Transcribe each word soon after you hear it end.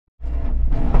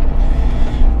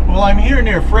Well, I'm here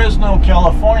near Fresno,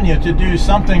 California to do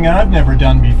something I've never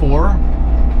done before.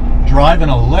 Drive an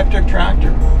electric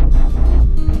tractor.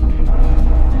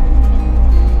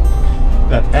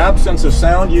 That absence of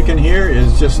sound you can hear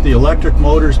is just the electric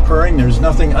motors purring. There's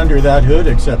nothing under that hood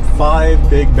except 5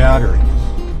 big batteries.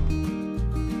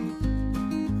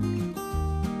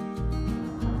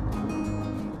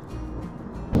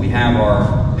 We have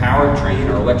our powertrain,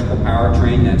 our electrical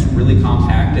powertrain that's really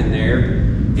compact in there.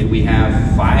 And we have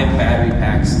 5 battery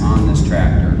packs on this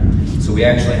tractor. So we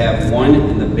actually have 1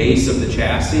 in the base of the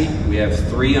chassis, we have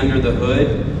 3 under the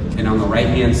hood, and on the right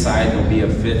hand side there'll be a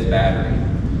 5th battery.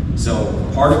 So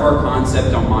part of our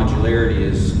concept on modularity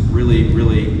is really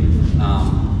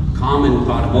common with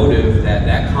automotive,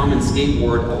 that common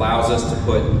skateboard allows us to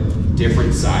put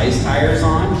different size tires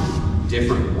on,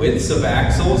 different widths of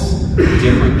axles,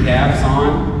 different cabs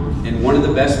on. And one of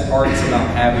the best parts about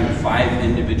having 5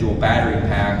 individual battery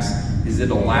packs is it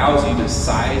allows you to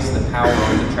size the power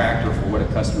on the tractor for what a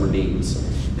customer needs.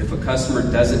 If a customer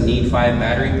doesn't need 5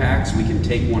 battery packs, we can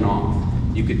take 1 off.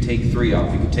 You could take 3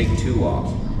 off, you could take 2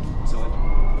 off.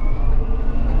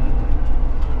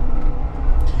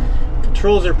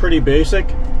 Controls are pretty basic.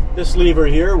 This lever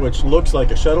here, which looks like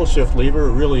a shuttle shift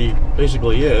lever, really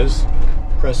basically is.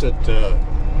 Press it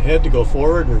ahead to go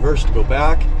forward, reverse to go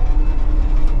back.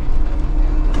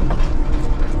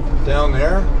 Down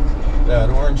there,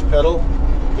 that orange pedal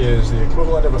is the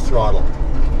equivalent of a throttle.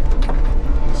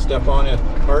 Step on it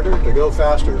harder to go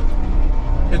faster.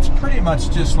 It's pretty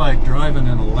much just like driving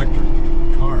an electric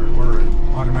car or an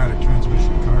automatic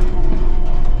transmission car.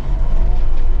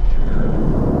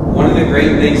 One of the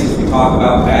great things as we talk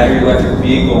about battery electric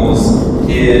vehicles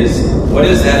is what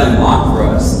does that unlock for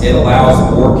us? It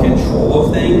allows more control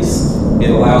of things.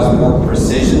 It allows more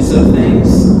precisions of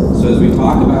things. So as we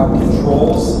talk about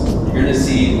controls, you're going to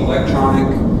see electronic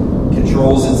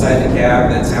controls inside the cab.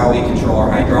 That's how we control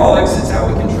our hydraulics. It's how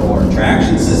we control our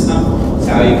traction system. It's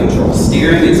how you control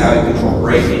steering. It's how you control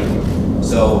braking.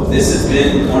 So this has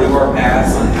been one of our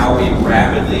paths on how we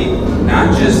rapidly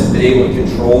not just been able to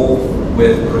control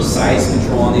with precise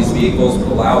control on these vehicles, but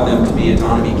allow them to be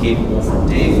autonomy capable from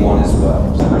day 1 as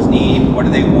well. Customers need, what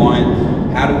do they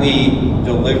want? How do we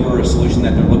deliver a solution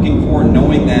that they're looking for,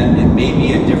 knowing that it may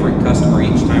be a different customer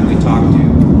each time we talk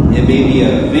to. It may be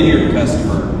a vineyard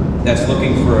customer that's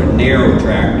looking for a narrow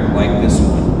tractor like this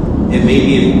one. It may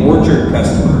be an orchard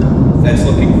customer that's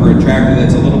looking for a tractor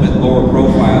that's a little bit lower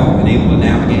profile and able to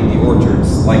navigate the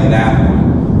orchards like that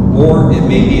one. Or it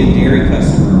may be a dairy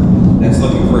customer that's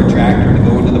looking for a tractor to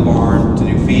go into the barn, to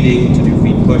do feeding, to do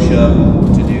feed push-up,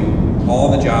 to do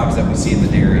all the jobs that we see in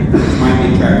the dairy. This might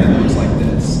be a tractor that looks like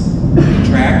this. The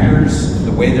tractors,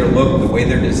 the way they're looked, the way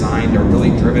they're designed, are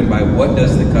really driven by what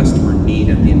does the customer need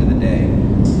at the end of the day.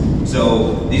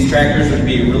 So these tractors would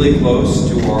be really close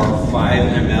to our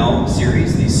 5ML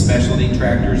series, these specialty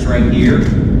tractors right here.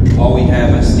 While we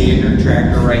have a standard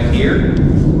tractor right here,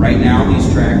 right now these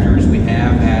tractors we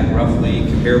have at roughly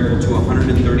comparable to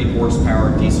 130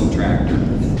 horsepower diesel tractor.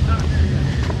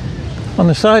 On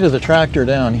the side of the tractor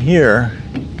down here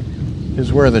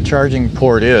is where the charging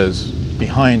port is,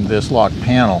 behind this locked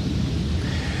panel.